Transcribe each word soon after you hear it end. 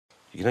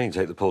You can only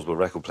take the portable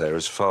record player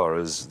as far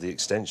as the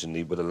extension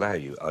lead would allow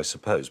you, I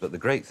suppose. But the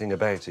great thing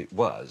about it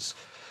was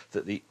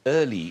that the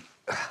early,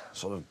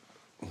 sort of,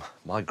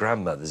 my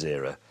grandmother's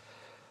era,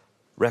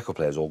 record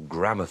players, or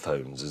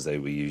gramophones as they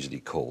were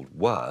usually called,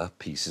 were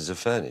pieces of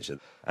furniture.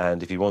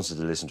 And if you wanted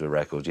to listen to a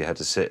record, you had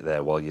to sit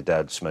there while your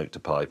dad smoked a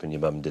pipe and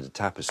your mum did a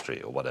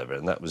tapestry or whatever,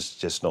 and that was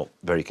just not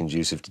very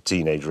conducive to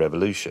teenage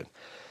revolution.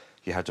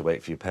 You had to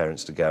wait for your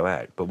parents to go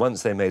out. But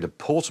once they made a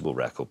portable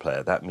record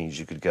player, that means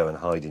you could go and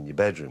hide in your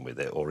bedroom with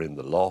it, or in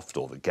the loft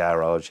or the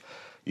garage.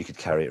 You could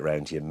carry it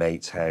around to your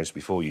mate's house.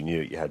 Before you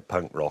knew it, you had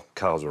punk rock,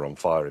 cars were on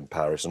fire in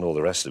Paris and all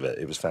the rest of it.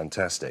 It was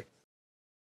fantastic.